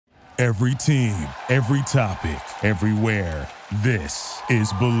Every team, every topic, everywhere. This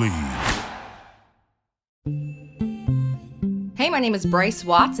is Believe. Hey, my name is Bryce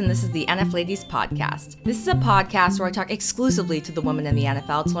Watts, and this is the NF Ladies Podcast. This is a podcast where I talk exclusively to the women in the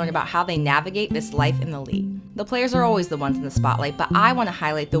NFL to learn about how they navigate this life in the league. The players are always the ones in the spotlight, but I want to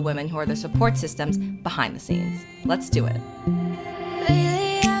highlight the women who are the support systems behind the scenes. Let's do it.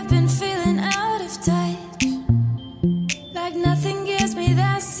 Lately I've been feeling out of touch, like nothing gives me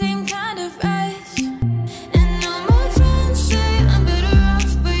that same kind of rush. And all my friends say I'm better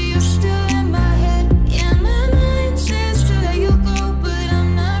off, but you're still in my head. Yeah, my mind says to let you go, but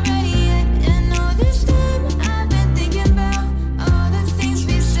I'm not ready yet. And all this time I've been thinking about all the things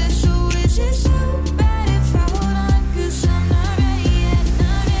we said. So is it so bad if I hold on? 'Cause I'm not ready yet,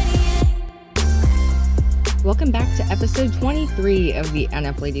 not ready yet. Welcome back to episode 23 of the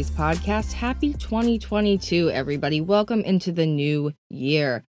NF Ladies Podcast. Happy 2022, everybody. Welcome into the new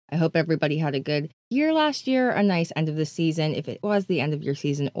year. I hope everybody had a good year last year, a nice end of the season, if it was the end of your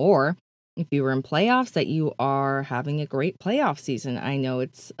season, or if you were in playoffs, that you are having a great playoff season. I know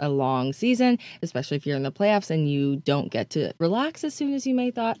it's a long season, especially if you're in the playoffs and you don't get to relax as soon as you may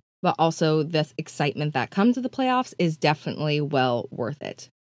thought, but also this excitement that comes with the playoffs is definitely well worth it.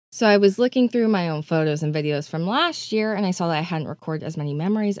 So I was looking through my own photos and videos from last year, and I saw that I hadn't recorded as many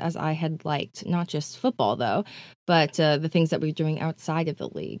memories as I had liked. Not just football, though, but the things that we were doing outside of the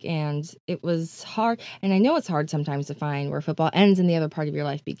league. And it was hard, and I know it's hard sometimes to find where football ends and the other part of your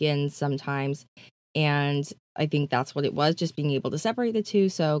life begins sometimes. And I think that's what it was, just being able to separate the two.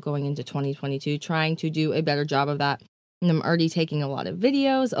 So going into 2022, trying to do a better job of that. And I'm already taking a lot of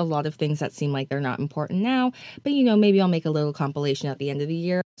videos, a lot of things that seem like they're not important now. But, maybe I'll make a little compilation at the end of the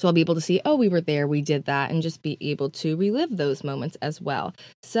year. So I'll be able to see, oh, we were there, we did that, and just be able to relive those moments as well.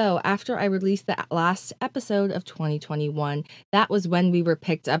 So after I released the last episode of 2021, that was when we were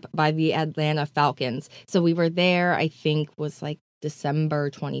picked up by the Atlanta Falcons. So we were there, I think, was like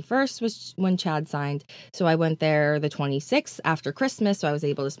December 21st was when Chad signed. So I went there the 26th after Christmas. So I was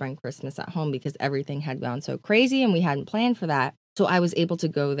able to spend Christmas at home because everything had gone so crazy and we hadn't planned for that. So I was able to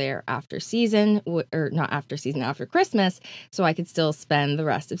go there after Christmas, so I could still spend the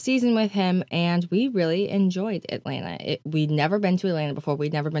rest of season with him. And we really enjoyed Atlanta. We'd never been to Atlanta before.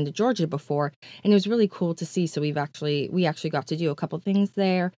 We'd never been to Georgia before. And it was really cool to see. So we actually got to do a couple things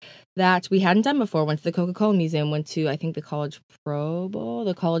there that we hadn't done before. Went to the Coca-Cola Museum, went to, I think, the College Pro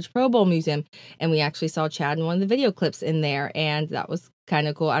Bowl Museum. And we actually saw Chad in one of the video clips in there. And that was kind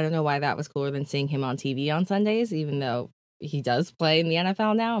of cool. I don't know why that was cooler than seeing him on TV on Sundays, even though he does play in the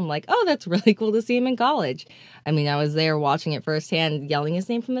NFL now. I'm like, oh, that's really cool to see him in college. I mean, I was there watching it firsthand, yelling his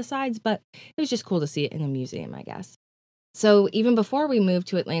name from the sides, but it was just cool to see it in a museum, I guess. So even before we moved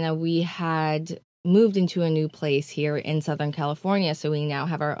to Atlanta, we had moved into a new place here in Southern California. So we now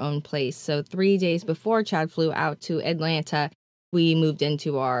have our own place. So 3 days before Chad flew out to Atlanta, we moved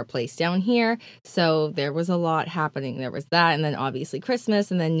into our place down here. So there was a lot happening. There was that, and then obviously Christmas,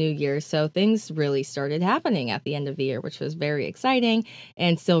 and then New Year's. So things really started happening at the end of the year, which was very exciting,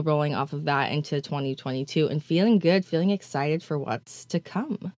 and still rolling off of that into 2022 and feeling good, feeling excited for what's to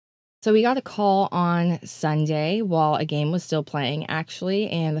come. So we got a call on Sunday while a game was still playing, actually,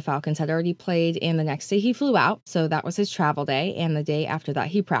 and the Falcons had already played, and the next day he flew out, so that was his travel day, and the day after that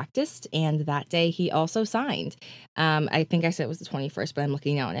he practiced, and that day he also signed. I think I said it was the 21st, but I'm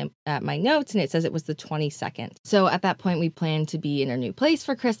looking now at my notes, and it says it was the 22nd. So at that point, we planned to be in our new place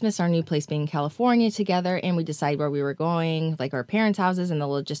for Christmas, our new place being California together, and we decided where we were going, like our parents' houses and the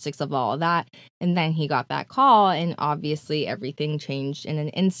logistics of all of that, and then he got that call, and obviously everything changed in an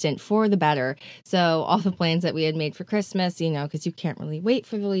instant for the better. So all the plans that we had made for Christmas, because you can't really wait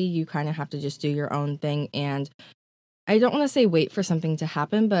for the league, you kind of have to just do your own thing. And I don't want to say wait for something to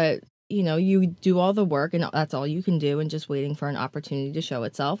happen, but you do all the work and that's all you can do, and just waiting for an opportunity to show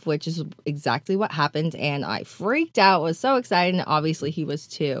itself, which is exactly what happened. And I freaked out, was so excited, and obviously he was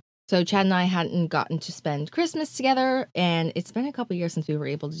too. So Chad and I hadn't gotten to spend Christmas together, and it's been a couple years since we were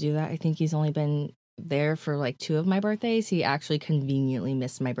able to do that. I think he's only been there for like 2 of my birthdays. He actually conveniently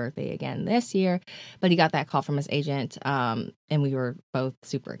missed my birthday again this year, but he got that call from his agent, and we were both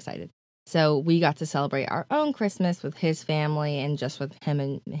super excited. So we got to celebrate our own Christmas with his family and just with him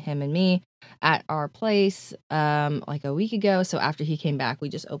and me at our place like a week ago. So after he came back, we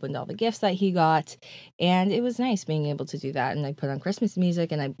just opened all the gifts that he got, and it was nice being able to do that. And I put on Christmas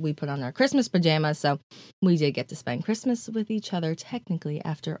music, and we put on our Christmas pajamas. So we did get to spend Christmas with each other technically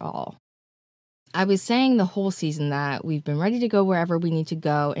after all. I was saying the whole season that we've been ready to go wherever we need to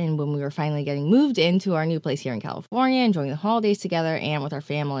go. And when we were finally getting moved into our new place here in California, enjoying the holidays together and with our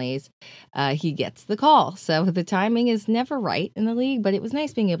families, he gets the call. So the timing is never right in the league, but it was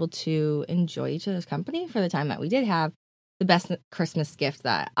nice being able to enjoy each other's company for the time that we did have. The best Christmas gift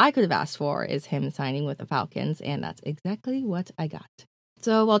that I could have asked for is him signing with the Falcons, and that's exactly what I got.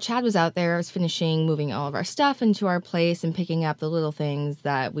 So while Chad was out there, I was finishing moving all of our stuff into our place and picking up the little things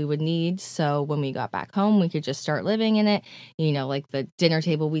that we would need. So when we got back home, we could just start living in it. Like the dinner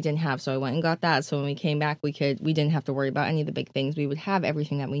table we didn't have, so I went and got that. So when we came back, we didn't have to worry about any of the big things. We would have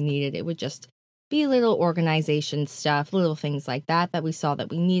everything that we needed. It would just be little organization stuff, little things like that we saw that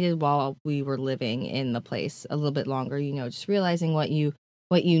we needed while we were living in the place a little bit longer. Just realizing what you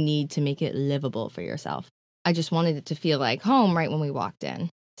need to make it livable for yourself. I just wanted it to feel like home right when we walked in.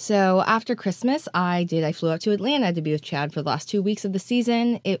 So after Christmas, I flew out to Atlanta to be with Chad for the last 2 weeks of the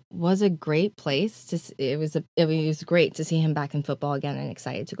season. It was a great place. It was great to see him back in football again and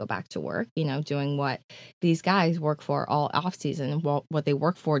excited to go back to work, doing what these guys work for all off season, what they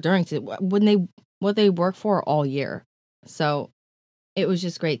work for during what they work for all year. So it was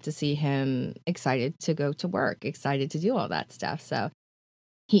just great to see him excited to go to work, excited to do all that stuff. So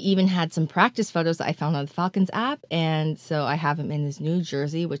he even had some practice photos that I found on the Falcons app, and so I have him in his new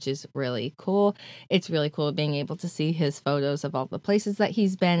jersey, which is really cool. It's really cool being able to see his photos of all the places that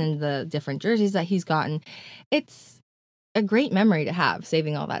he's been and the different jerseys that he's gotten. It's a great memory to have,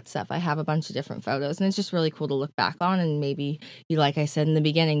 saving all that stuff. I have a bunch of different photos, and it's just really cool to look back on, and maybe, like I said in the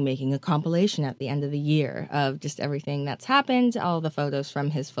beginning, making a compilation at the end of the year of just everything that's happened, all the photos from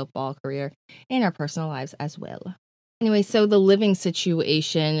his football career and our personal lives as well. Anyway, so the living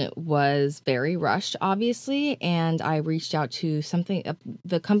situation was very rushed, obviously, and I reached out to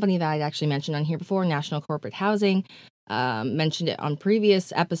the company that I'd actually mentioned on here before, National Corporate Housing. Mentioned it on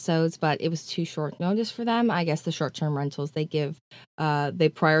previous episodes, but it was too short notice for them. I guess the short-term rentals they give, they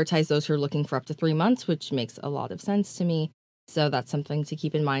prioritize those who are looking for up to 3 months, which makes a lot of sense to me. So that's something to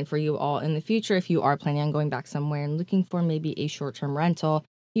keep in mind for you all in the future. If you are planning on going back somewhere and looking for maybe a short-term rental,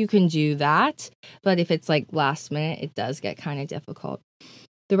 you can do that. But if it's like last minute, it does get kind of difficult.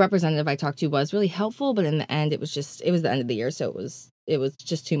 The representative I talked to was really helpful, but in the end, it was the end of the year. So it was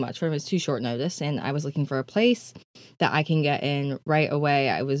just too much for him. It was too short notice. And I was looking for a place that I can get in right away.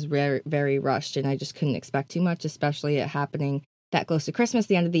 I was very, very rushed and I just couldn't expect too much, especially it happening that close to Christmas,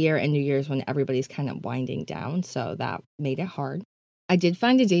 the end of the year, and New Year's when everybody's kind of winding down. So that made it hard. I did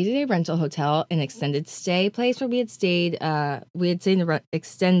find a day-to-day rental hotel, an extended stay place where we had stayed. We had stayed in the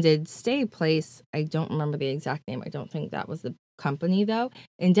extended stay place. I don't remember the exact name. I don't think that was the company, though,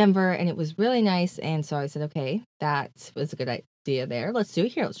 in Denver, and it was really nice. And so I said, okay, that was a good idea there. Let's do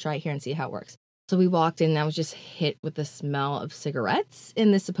it here. Let's try it here and see how it works. So we walked in, and I was just hit with the smell of cigarettes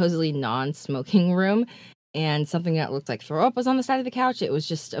in this supposedly non-smoking room, and something that looked like throw up was on the side of the couch. It was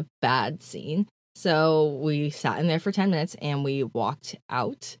just a bad scene. So we sat in there for 10 minutes and we walked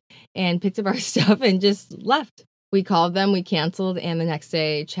out and picked up our stuff and just left. We called them, we canceled, and the next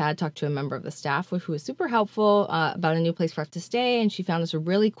day Chad talked to a member of the staff who was super helpful about a new place for us to stay, and she found us a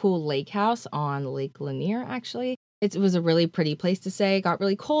really cool lake house on Lake Lanier, actually. It was a really pretty place to stay. It got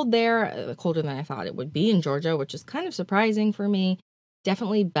really cold there, colder than I thought it would be in Georgia, which is kind of surprising for me.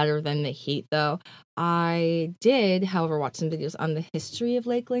 Definitely better than the heat, though. I did, however, watch some videos on the history of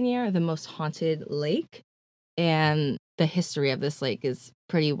Lake Lanier, the most haunted lake. And the history of this lake is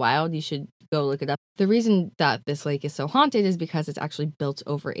pretty wild. You should go look it up. The reason that this lake is so haunted is because it's actually built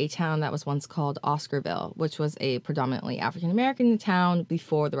over a town that was once called Oscarville, which was a predominantly African-American town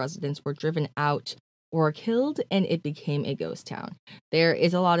before the residents were driven out or killed, and it became a ghost town. There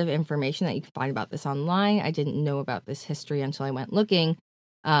is a lot of information that you can find about this online. I didn't know about this history until I went looking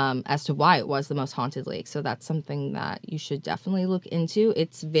as to why it was the most haunted lake. So that's something that you should definitely look into.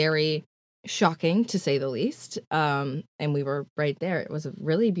 It's very shocking, to say the least. And we were right there. It was a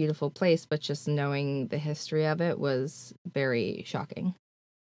really beautiful place, but just knowing the history of it was very shocking.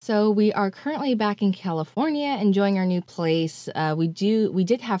 So we are currently back in California, enjoying our new place. We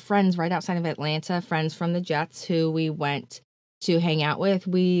did have friends right outside of Atlanta, friends from the Jets who we went to hang out with.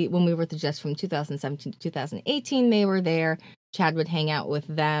 When we were with the Jets from 2017 to 2018, they were there. Chad would hang out with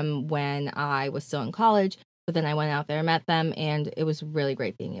them when I was still in college, but then I went out there and met them, and it was really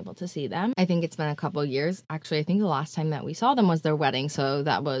great being able to see them. I think it's been a couple years. Actually, I think the last time that we saw them was their wedding, so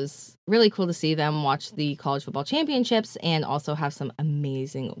that was really cool to see them, watch the college football championships, and also have some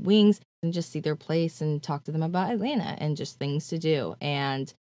amazing wings, and just see their place and talk to them about Atlanta and just things to do.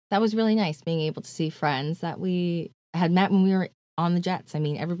 And that was really nice, being able to see friends that we had met when we were on the Jets. I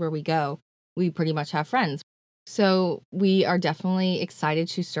mean, everywhere we go, we pretty much have friends. So we are definitely excited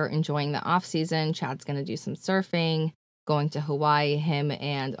to start enjoying the off season. Chad's going to do some surfing, going to Hawaii. Him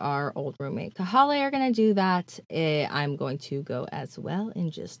and our old roommate Kahale are going to do that. I'm going to go as well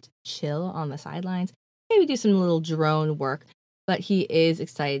and just chill on the sidelines, maybe do some little drone work. But he is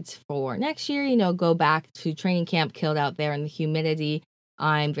excited for next year, go back to training camp, killed out there in the humidity.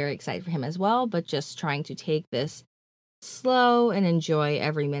 I'm very excited for him as well, but just trying to take this slow and enjoy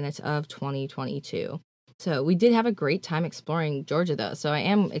every minute of 2022. So we did have a great time exploring Georgia, though. So I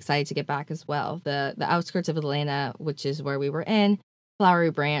am excited to get back as well. The outskirts of Atlanta, which is where we were in, Flowery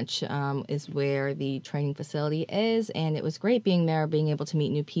Branch is where the training facility is. And it was great being there, being able to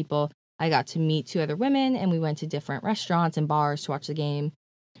meet new people. I got to meet 2 other women, and we went to different restaurants and bars to watch the game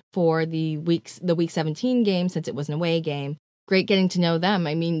for the week 17 game, since it was an away game. Great getting to know them.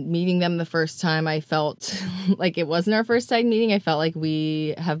 I mean, meeting them the first time, I felt like it wasn't our first time meeting. I felt like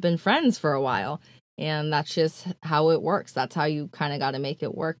we have been friends for a while. And that's just how it works. That's how you kind of got to make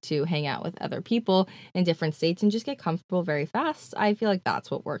it work, to hang out with other people in different states and just get comfortable very fast. I feel like that's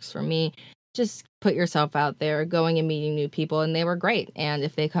what works for me. Just put yourself out there, going and meeting new people, and they were great. And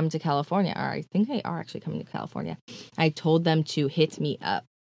if they come to California, or I think they are actually coming to California, I told them to hit me up.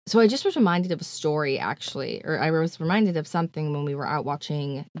 So I just was reminded of a story, actually, or I was reminded of something when we were out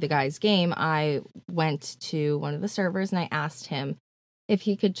watching the guys' game. I went to one of the servers and I asked him if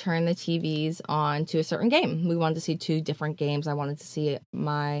he could turn the TVs on to a certain game. We wanted to see 2 different games. I wanted to see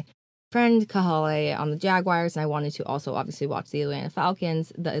my friend Kahale on the Jaguars, and I wanted to also obviously watch the Atlanta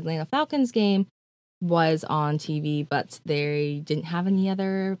Falcons. The Atlanta Falcons game was on TV, but they didn't have any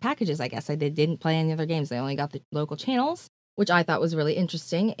other packages, I guess. They didn't play any other games. They only got the local channels, which I thought was really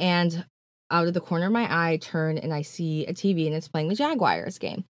interesting. And out of the corner of my eye, I turn and I see a TV, and it's playing the Jaguars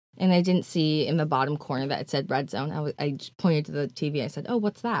game. And I didn't see in the bottom corner that it said Red Zone. I just pointed to the TV. I said, "Oh,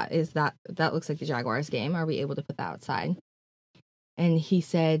 what's that? That looks like the Jaguars game. Are we able to put that outside?" And he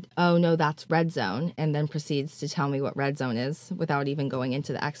said, "Oh, no, that's Red Zone," and then proceeds to tell me what Red Zone is without even going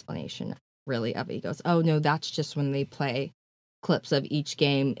into the explanation, really, of it. He goes, "Oh, no, that's just when they play clips of each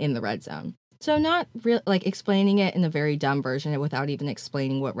game in the Red Zone." So not like explaining it in a very dumb version without even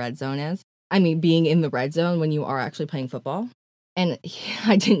explaining what Red Zone is. I mean, being in the Red Zone when you are actually playing football. And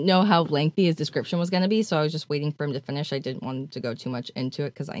I didn't know how lengthy his description was going to be, so I was just waiting for him to finish. I didn't want him to go too much into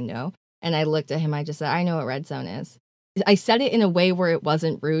it because I know. And I looked at him. I just said, "I know what Red Zone is." I said it in a way where it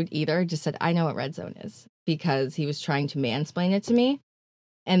wasn't rude either. I just said, "I know what Red Zone is," because he was trying to mansplain it to me.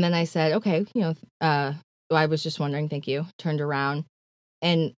 And then I said, "Okay, I was just wondering, thank you." Turned around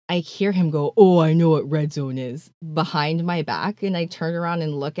and I hear him go, "Oh, I know what Red Zone is," behind my back. And I turn around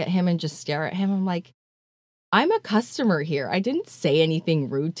and look at him and just stare at him. I'm like, "I'm a customer here. I didn't say anything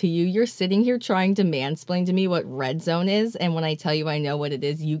rude to you. You're sitting here trying to mansplain to me what Red Zone is, and when I tell you I know what it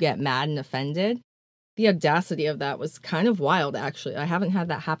is, you get mad and offended." The audacity of that was kind of wild, actually. I haven't had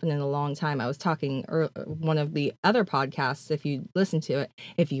that happen in a long time. I was talking one of the other podcasts, if you listen to it.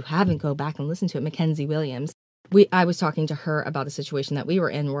 If you haven't, go back and listen to it. Mackenzie Williams. I was talking to her about a situation that we were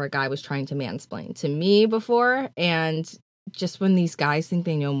in where a guy was trying to mansplain to me before, and just when these guys think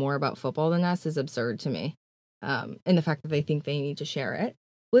they know more about football than us is absurd to me. And the fact that they think they need to share it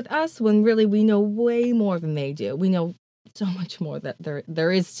with us when really we know way more than they do. We know so much more that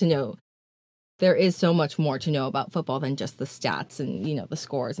there is to know. There is so much more to know about football than just the stats and, the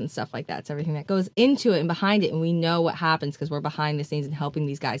scores and stuff like that. It's everything that goes into it and behind it. And we know what happens because we're behind the scenes and helping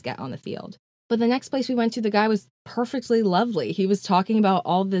these guys get on the field. But the next place we went to, the guy was perfectly lovely. He was talking about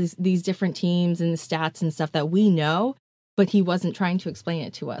all these different teams and the stats and stuff that we know, but he wasn't trying to explain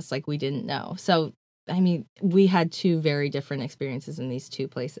it to us like we didn't know. So I mean, we had 2 very different experiences in these 2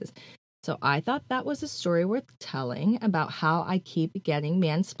 places. So I thought that was a story worth telling about how I keep getting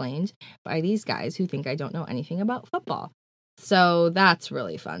mansplained by these guys who think I don't know anything about football. So that's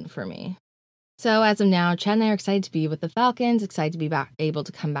really fun for me. So as of now, Chad and I are excited to be with the Falcons, excited to be able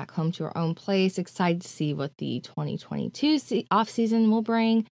to come back home to our own place, excited to see what the 2022 off season will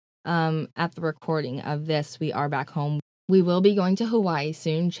bring. At the recording of this, we are back home. We will be going to Hawaii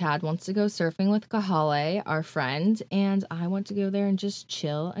soon. Chad wants to go surfing with Kahale, our friend, and I want to go there and just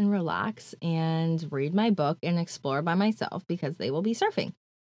chill and relax and read my book and explore by myself because they will be surfing.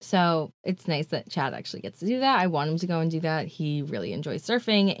 So it's nice that Chad actually gets to do that. I want him to go and do that. He really enjoys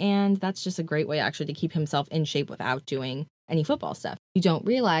surfing, and that's just a great way actually to keep himself in shape without doing any football stuff. You don't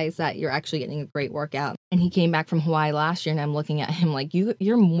realize that you're actually getting a great workout. And he came back from Hawaii last year, and I'm looking at him like,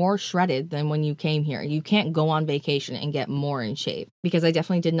 you're more shredded than when you came here. You can't go on vacation and get more in shape, because I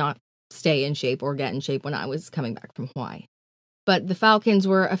definitely did not stay in shape or get in shape when I was coming back from Hawaii. But the Falcons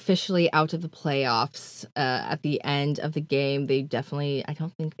were officially out of the playoffs at the end of the game. They definitely, I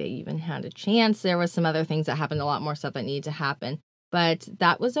don't think they even had a chance. There was some other things that happened, a lot more stuff that needed to happen. But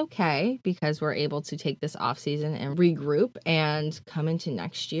that was okay because we're able to take this offseason and regroup and come into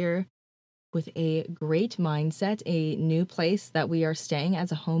next year with a great mindset, a new place that we are staying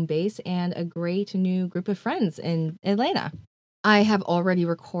as a home base, and a great new group of friends in Atlanta. I have already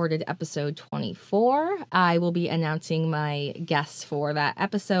recorded episode 24. I will be announcing my guests for that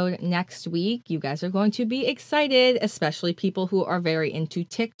episode next week. You guys are going to be excited, especially people who are very into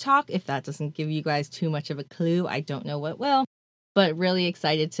TikTok. If that doesn't give you guys too much of a clue, I don't know what will. But really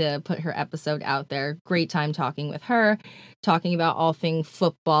excited to put her episode out there. Great time talking with her, talking about all things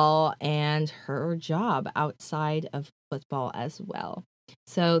football and her job outside of football as well.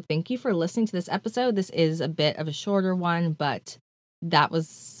 So thank you for listening to this episode. This is a bit of a shorter one, but that was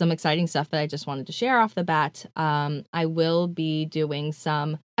some exciting stuff that I just wanted to share off the bat. I will be doing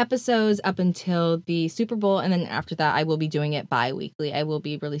some episodes up until the Super Bowl, and then after that, I will be doing it bi-weekly. I will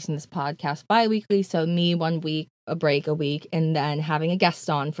be releasing this podcast bi-weekly, so me 1 week, a break a week, and then having a guest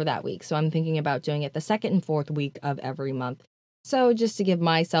on for that week. So I'm thinking about doing it the second and fourth week of every month. So just to give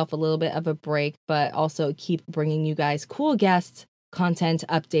myself a little bit of a break, but also keep bringing you guys cool guests, content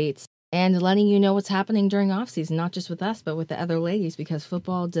updates, and letting you know what's happening during off season, not just with us, but with the other ladies, because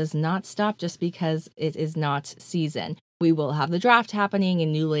football does not stop just because it is not season. We will have the draft happening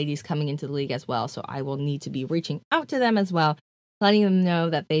and new ladies coming into the league as well. So I will need to be reaching out to them as well, letting them know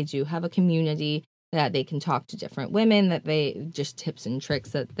that they do have a community, that they can talk to different women, that they just tips and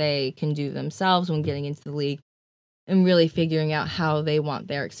tricks that they can do themselves when getting into the league, and really figuring out how they want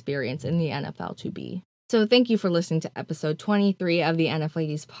their experience in the NFL to be. So thank you for listening to episode 23 of the NF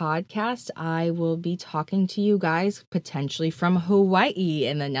Ladies podcast. I will be talking to you guys potentially from Hawaii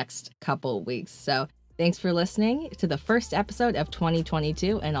in the next couple weeks. So thanks for listening to the first episode of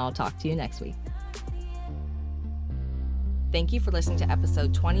 2022, and I'll talk to you next week. Thank you for listening to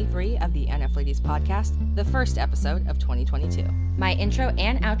episode 23 of the NF Ladies podcast, the first episode of 2022. My intro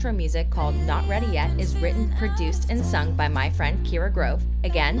and outro music, called Not Ready Yet, is written, produced, and sung by my friend Kira Grove.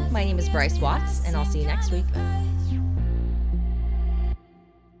 Again, my name is Bryce Watts, and I'll see you next week.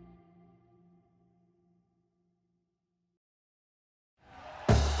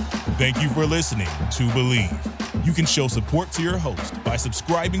 Thank you for listening to Believe. You can show support to your host by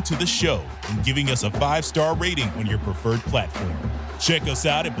subscribing to the show and giving us a 5-star rating on your preferred platform. Check us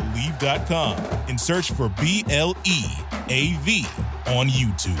out at Believe.com and search for BLEAV on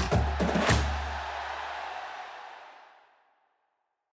YouTube.